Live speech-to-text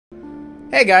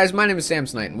Hey guys, my name is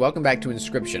Samsonite, and welcome back to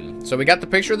Inscryption. So we got the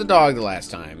picture of the dog the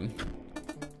last time.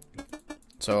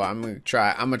 So I'm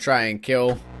gonna try and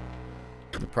kill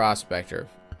the prospector.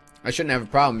 I shouldn't have a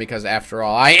problem because after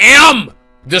all, I am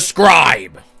the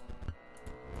scribe!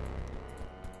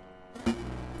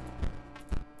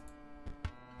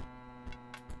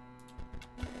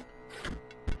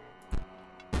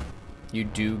 You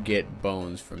do get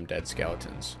bones from dead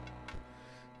skeletons,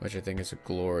 which I think is a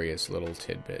glorious little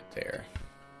tidbit there.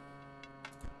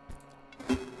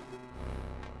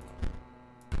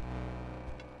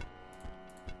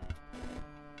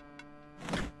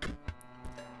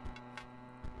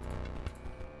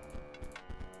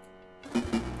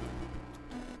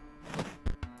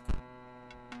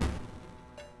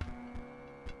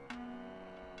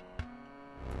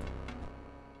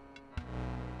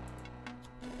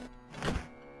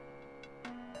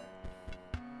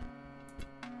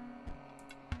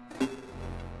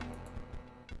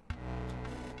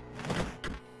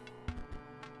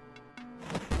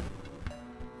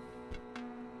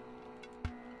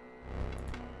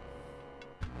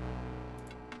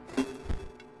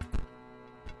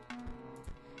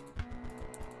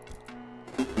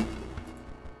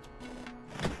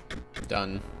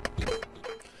 Done.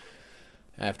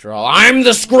 After all, I'm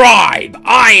the scribe!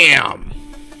 I am!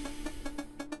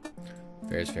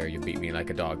 Fair is fair, you beat me like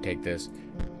a dog. Take this.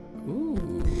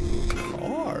 Ooh,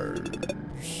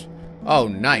 cars. Oh,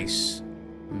 nice.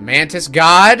 Mantis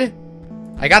God?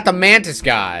 I got the Mantis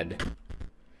God.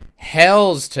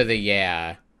 Hells to the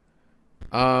yeah.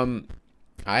 I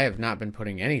have not been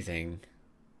putting anything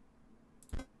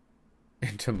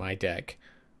into my deck.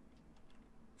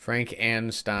 Frank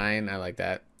Anstein, I like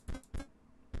that.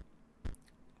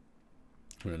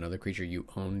 When another creature you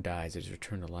own dies, it is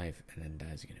returned to life and then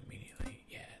dies again immediately.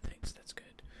 Yeah, thanks, that's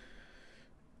good.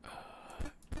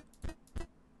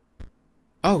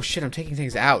 Oh shit, I'm taking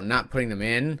things out and not putting them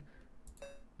in.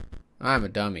 I'm a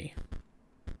dummy.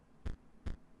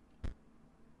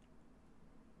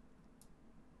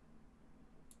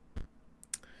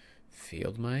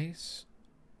 Field mice.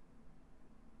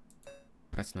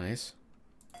 That's nice.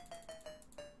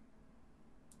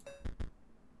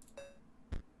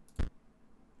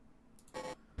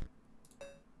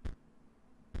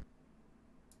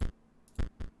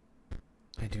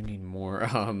 I do need more,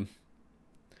 it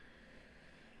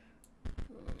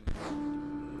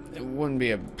wouldn't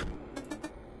be a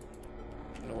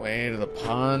the way to the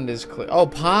pond is clear. Oh,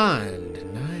 pond!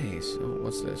 Nice. Oh,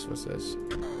 what's this? What's this?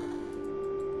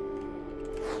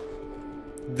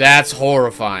 That's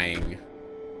horrifying.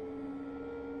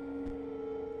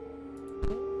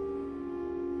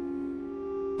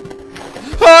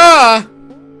 Ah!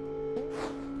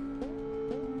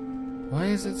 Why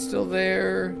is it still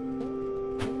there?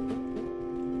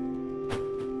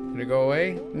 Did it go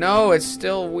away? No, it's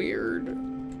still weird.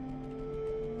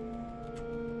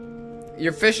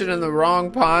 You're fishing in the wrong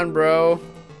pond, bro.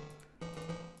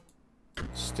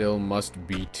 Still must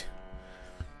beat.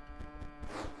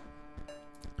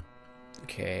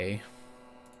 Okay.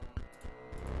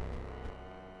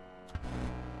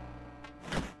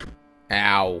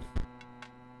 Ow.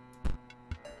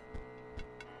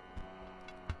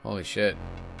 Holy shit.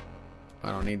 I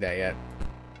don't need that yet.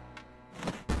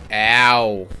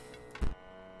 Ow.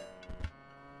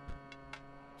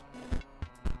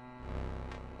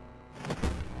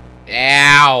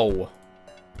 Ow.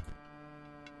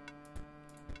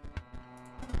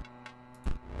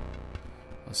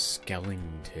 A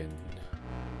skeleton.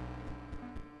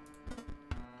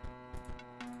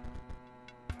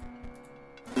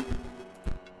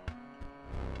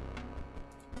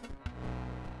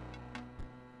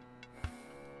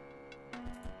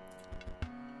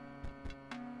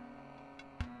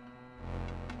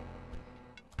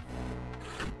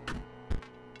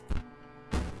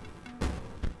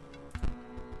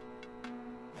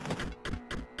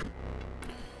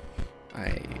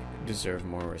 I deserve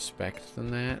more respect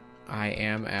than that. I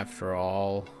am, after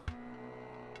all,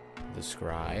 the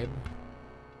scribe.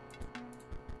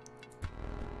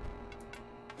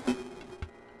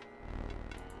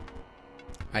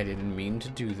 I didn't mean to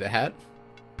do that.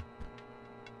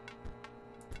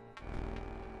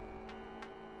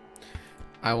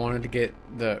 I wanted to get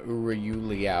the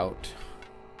Urayuli out.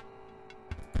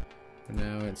 But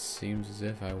now it seems as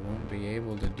if I won't be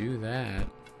able to do that.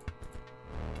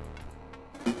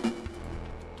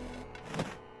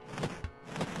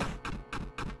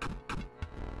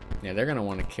 Yeah, they're gonna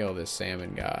want to kill this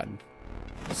salmon god.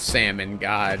 Salmon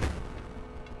god.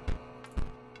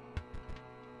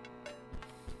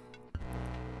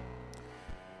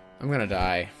 I'm gonna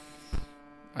die.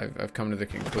 I've come to the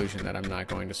conclusion that I'm not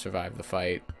going to survive the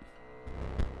fight.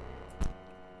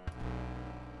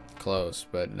 Close,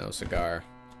 but no cigar.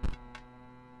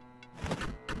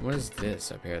 What is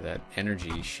this up here? That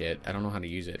energy shit. I don't know how to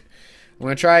use it. I'm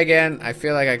gonna try again. I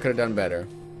feel like I could have done better.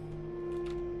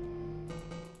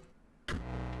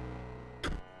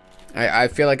 I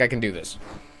feel like I can do this.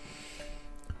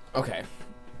 Okay.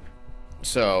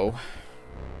 So,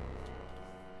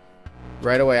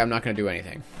 right away, I'm not gonna do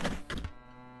anything.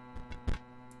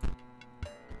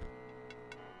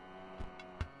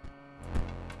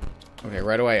 Okay,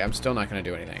 right away, I'm still not gonna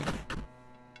do anything.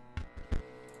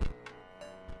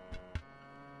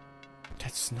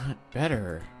 That's not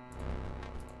better.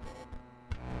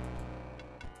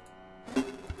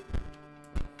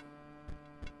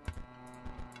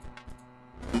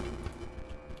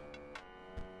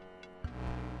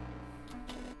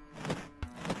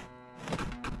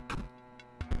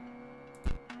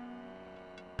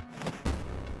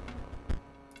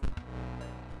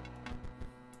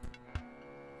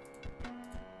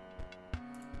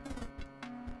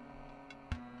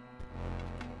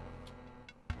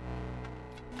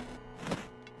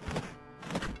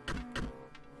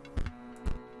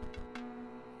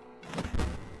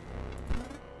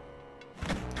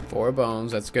 Four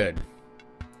bones, that's good.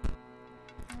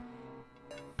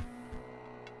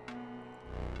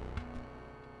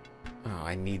 Oh,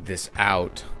 I need this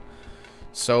out.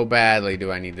 So badly do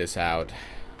I need this out.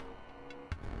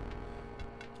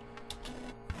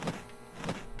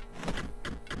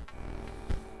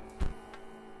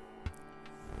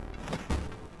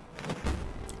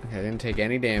 Okay, I didn't take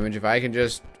any damage. If I can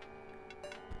just...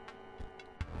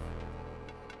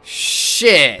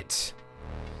 Shit!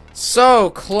 So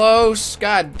close!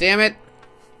 God damn it!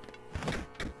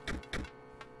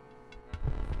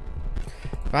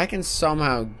 If I can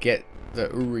somehow get the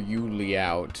Urayuli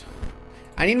out.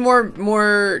 I need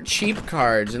more cheap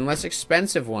cards and less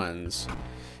expensive ones.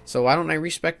 So why don't I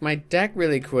respec my deck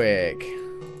really quick?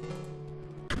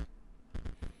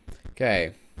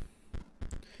 Okay.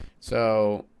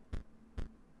 So...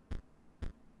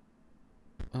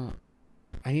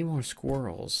 I need more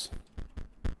squirrels.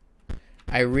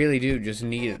 I really do just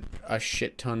need a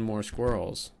shit ton more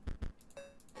squirrels.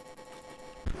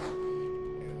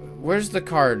 Where's the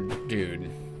card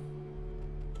dude?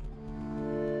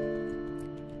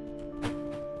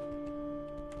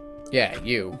 Yeah,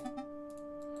 you.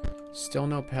 Still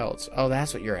no pelts. Oh,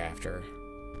 that's what you're after.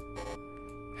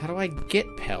 How do I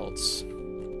get pelts?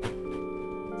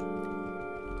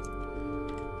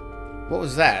 What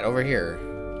was that over here?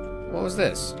 What was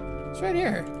this? It's right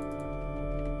here.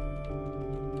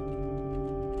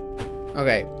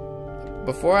 Okay.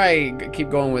 Before I keep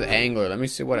going with angler, let me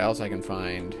see what else I can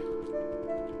find.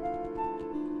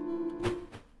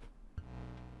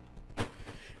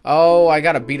 Oh, I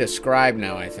gotta beat a scribe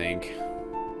now, I think.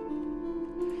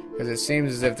 Because it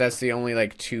seems as if that's the only,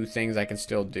 like, two things I can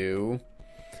still do.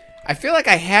 I feel like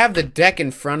I have the deck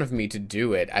in front of me to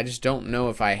do it. I just don't know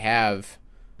if I have...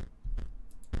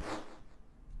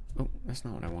 Oh, that's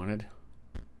not what I wanted.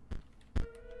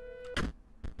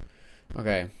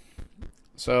 Okay.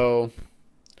 So...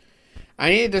 I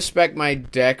need to spec my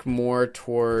deck more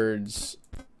towards...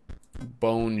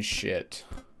 bone shit.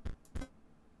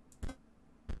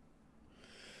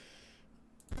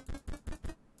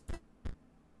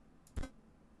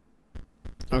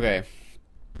 Okay.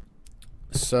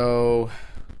 So,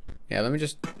 yeah, let me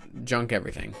just junk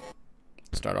everything.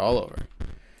 Start all over.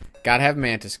 Gotta have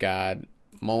Mantis God.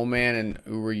 Mole Man and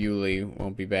Urayuli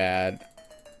won't be bad.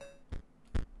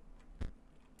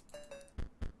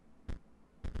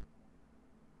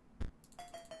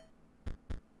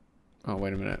 Oh,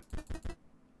 wait a minute.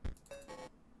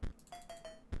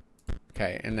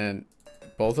 Okay, and then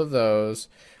both of those.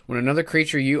 When another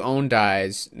creature you own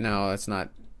dies... No, that's not...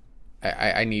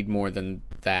 I need more than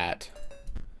that.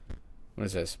 What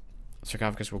is this?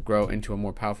 Sarcophagus will grow into a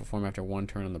more powerful form after one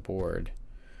turn on the board.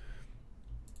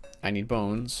 I need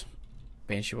bones.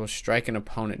 Banshee will strike an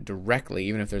opponent directly,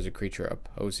 even if there's a creature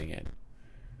opposing it.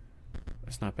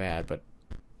 That's not bad, but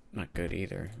not good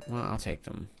either. Well, I'll take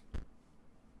them.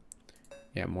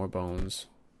 Yeah, more bones.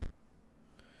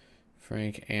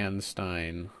 Frank and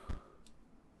Stein.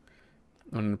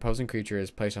 When an opposing creature is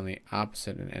placed on the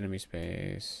opposite in enemy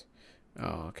space...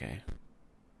 Oh, okay.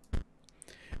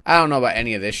 I don't know about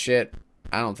any of this shit.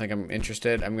 I don't think I'm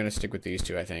interested. I'm gonna stick with these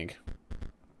two, I think.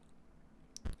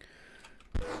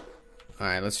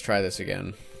 Alright, let's try this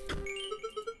again.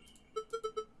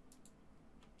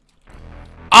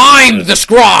 I'm the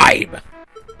scribe!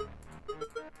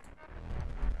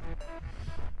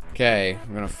 Okay,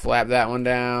 I'm gonna flap that one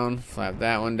down, flap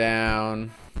that one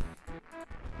down,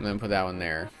 and then put that one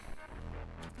there.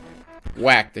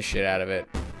 Whack the shit out of it.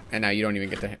 And now you don't even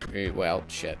get to... Well,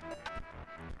 shit.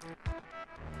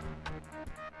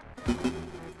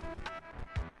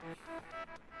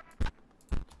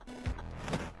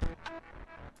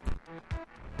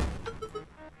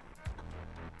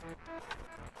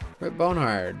 Rip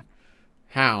Bonehard.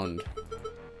 Hound.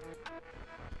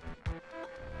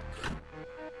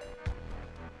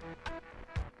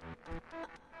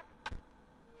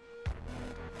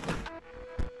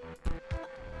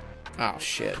 Oh,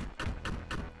 shit.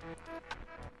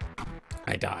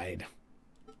 I died.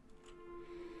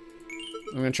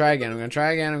 I'm gonna try again. I'm gonna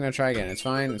try again. I'm gonna try again. It's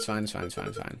fine. It's fine. It's fine. It's fine.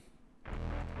 It's fine.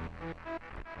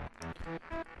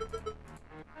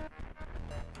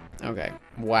 Okay.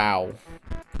 Wow.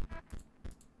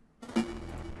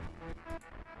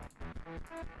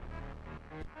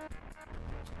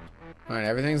 Alright,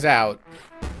 everything's out.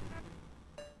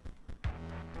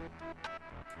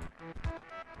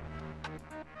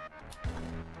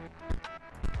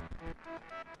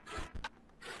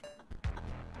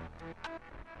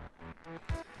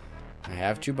 I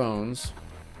have 2 bones.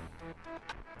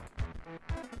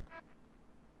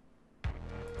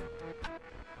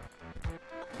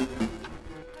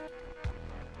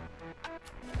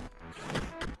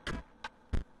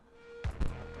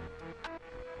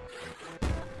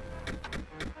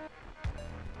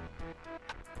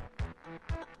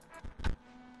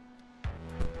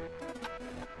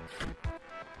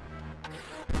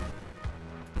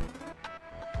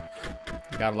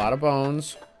 Got a lot of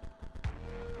bones.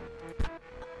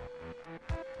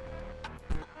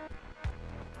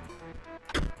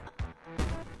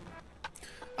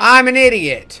 I'm an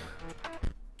idiot.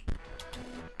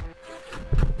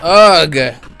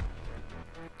 Ugh.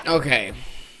 Okay.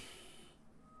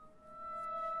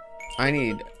 I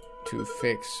need to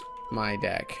fix my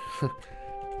deck.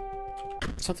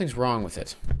 Something's wrong with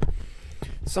it.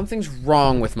 Something's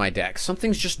wrong with my deck.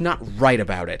 Something's just not right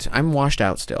about it. I'm washed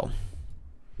out still.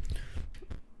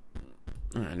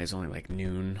 And it's only like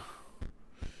noon.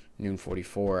 Noon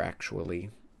 44, actually.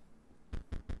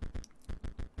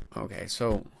 Okay,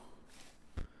 so...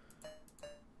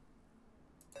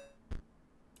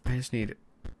 I just need...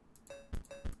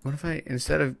 What if I,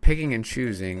 instead of picking and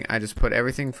choosing, I just put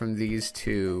everything from these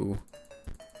 2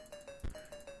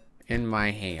 in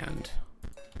my hand?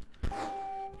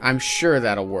 I'm sure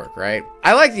that'll work, right?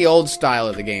 I like the old style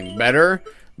of the game better,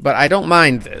 but I don't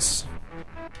mind this.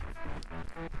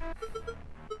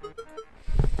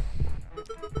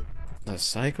 The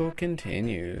cycle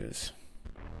continues.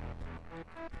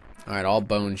 Alright, all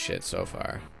bone shit so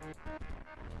far.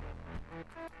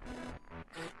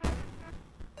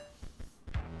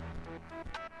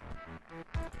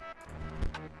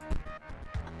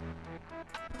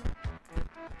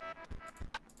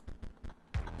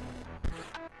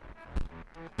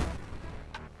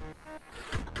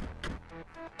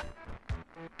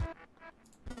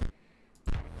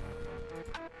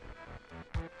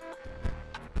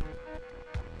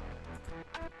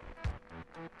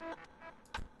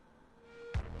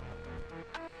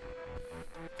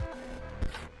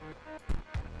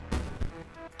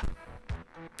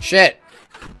 Shit.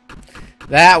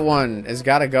 That one has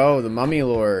got to go. The Mummy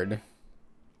Lord.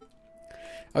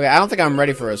 Okay, I don't think I'm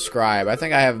ready for a scribe. I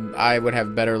think I would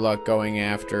have better luck going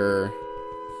after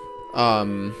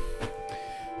the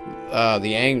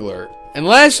angler.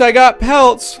 Unless I got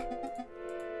pelts.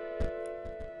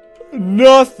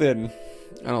 Nothing.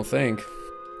 I don't think.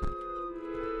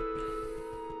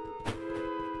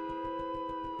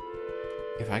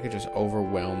 If I could just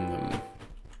overwhelm them.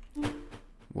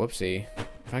 Whoopsie.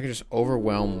 If I could just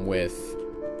overwhelm with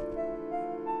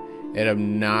an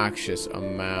obnoxious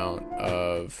amount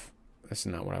of... That's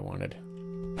not what I wanted.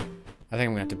 I think I'm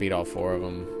going to have to beat all 4 of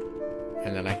them.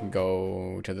 And then I can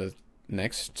go to the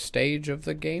next stage of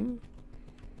the game.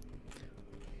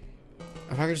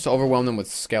 If I could just overwhelm them with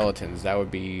skeletons, that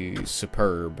would be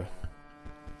superb.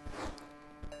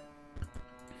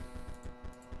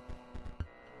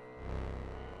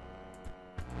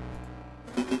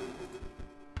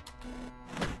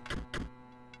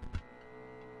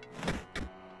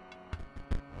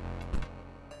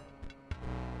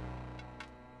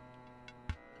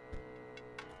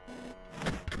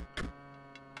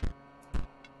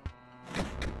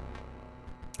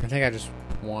 I think I just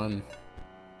won.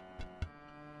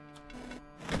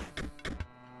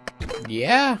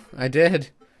 Yeah, I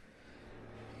did.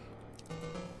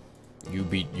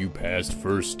 You passed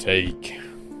first take.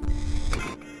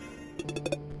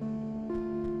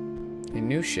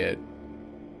 New shit.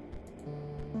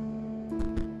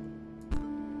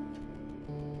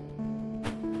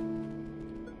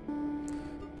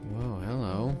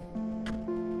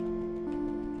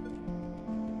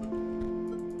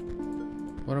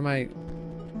 What am I...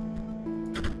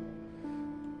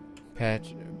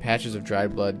 Patches of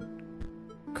dried blood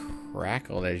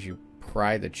crackled as you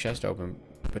pried the chest open.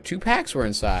 But 2 packs were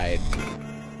inside.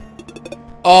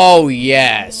 Oh,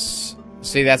 yes.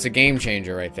 See, that's a game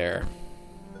changer right there.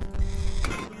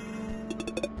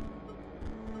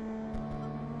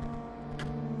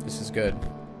 This is good.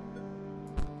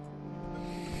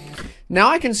 Now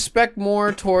I can spec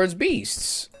more towards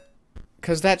beasts.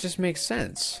 Because that just makes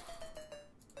sense.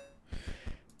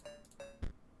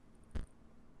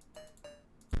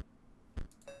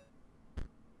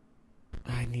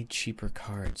 I need cheaper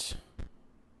cards.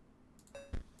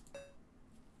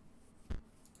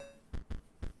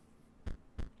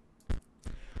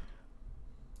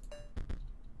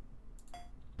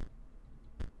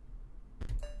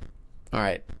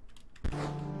 Alright.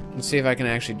 Let's see if I can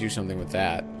actually do something with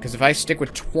that. Because if I stick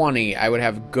with 20, I would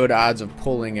have good odds of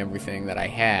pulling everything that I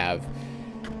have.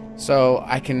 So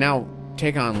I can now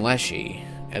take on Leshy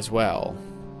as well.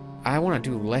 I want to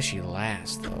do Leshy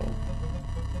last, though.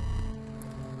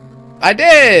 I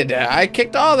did! I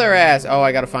kicked all their ass. Oh,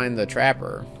 I gotta find the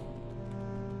trapper.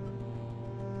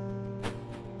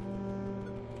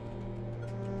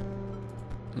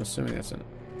 I'm assuming that's an...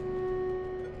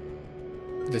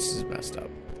 This is messed up.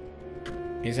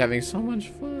 He's having so much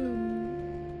fun.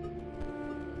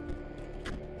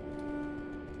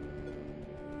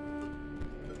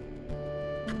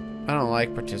 I don't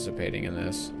like participating in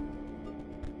this.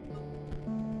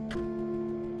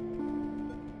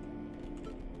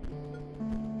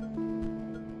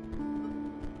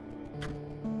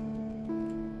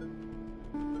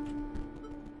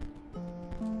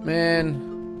 Man.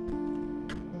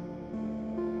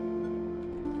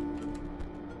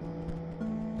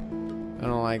 I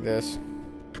don't like this.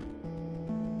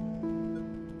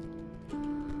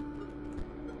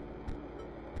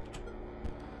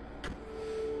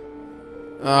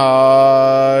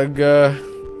 Ugh.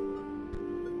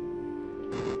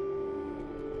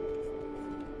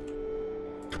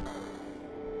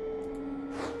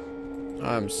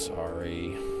 I'm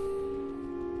sorry.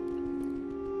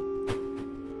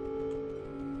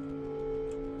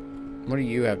 What do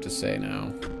you have to say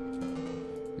now?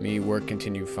 Me work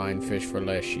continue find fish for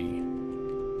Leshy.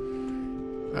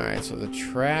 Alright, so the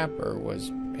trapper was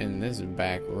in this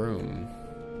back room.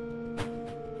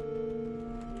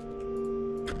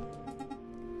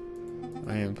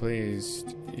 I am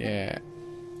pleased. Yeah.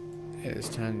 It is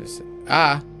time to say.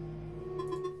 Ah!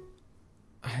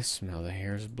 I smell the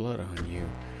hare's blood on you.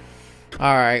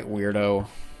 Alright, weirdo.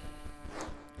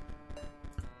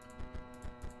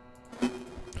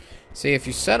 See, if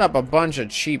you set up a bunch of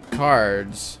cheap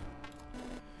cards,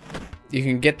 you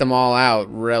can get them all out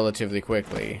relatively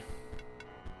quickly.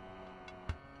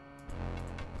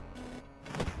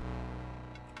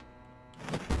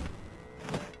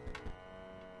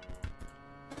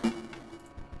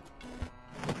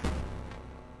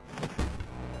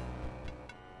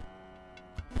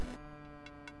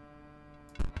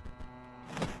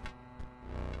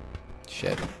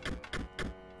 Shit.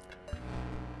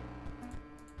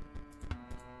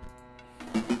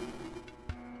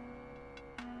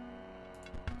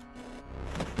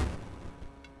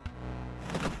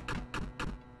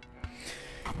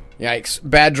 Yikes.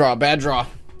 Bad draw, bad draw.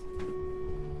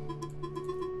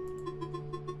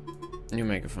 You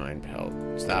make a fine pelt.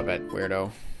 Stop it,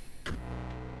 weirdo.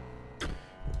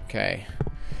 Okay.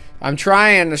 I'm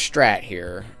trying to strat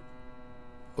here.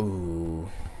 Ooh.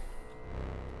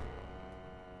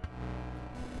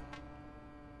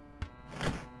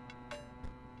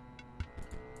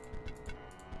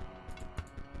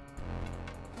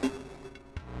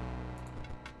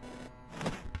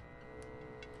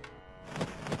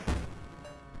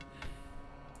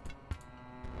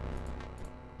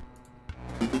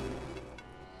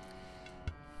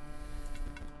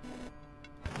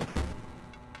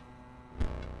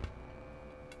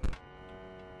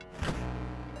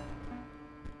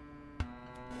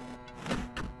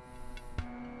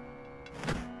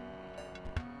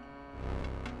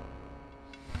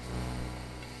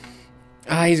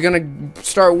 He's gonna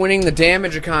start winning the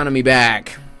damage economy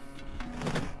back.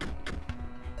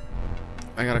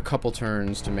 I got a couple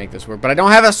turns to make this work, but I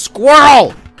don't have a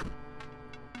squirrel!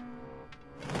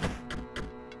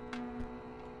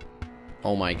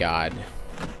 Oh my god.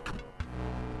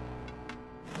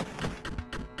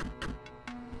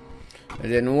 It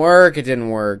didn't work, it didn't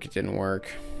work, it didn't work.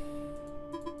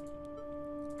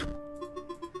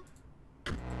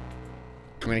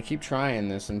 I'm gonna keep trying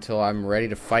this until I'm ready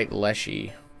to fight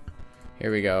Leshy.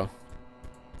 Here we go.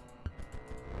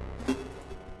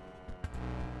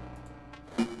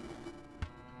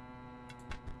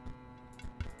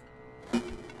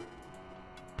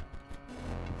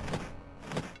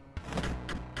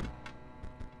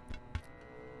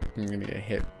 I'm gonna get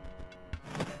hit.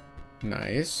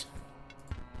 Nice.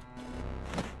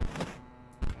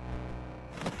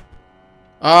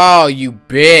 Oh, you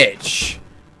bitch.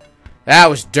 That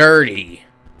was dirty.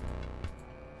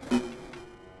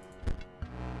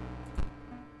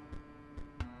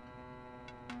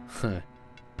 Huh.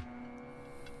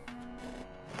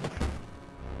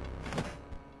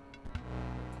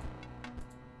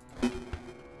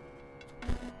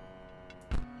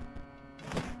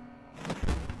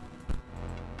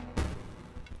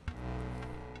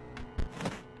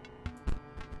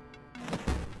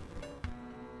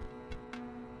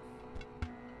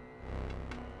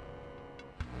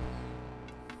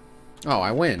 Oh,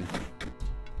 I win.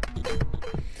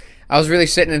 I was really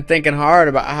sitting and thinking hard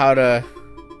about how to...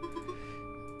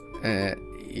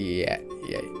 yeah.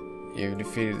 You've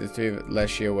defeated the 3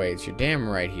 Leshy awaits. You're damn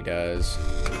right he does.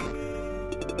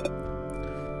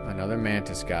 Another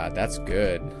Mantis God. That's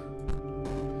good.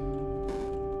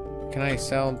 Can I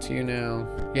sell to you now?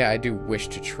 Yeah, I do wish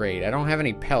to trade. I don't have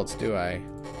any pelts, do I?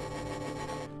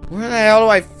 Where the hell do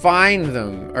I find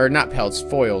them? Or not pelts,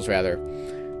 foils, rather.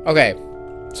 Okay.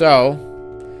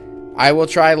 So, I will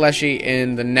try Leshy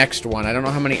in the next one. I don't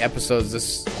know how many episodes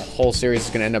this whole series is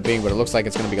going to end up being, but it looks like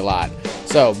it's going to be a lot.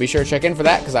 So, be sure to check in for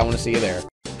that, because I want to see you there.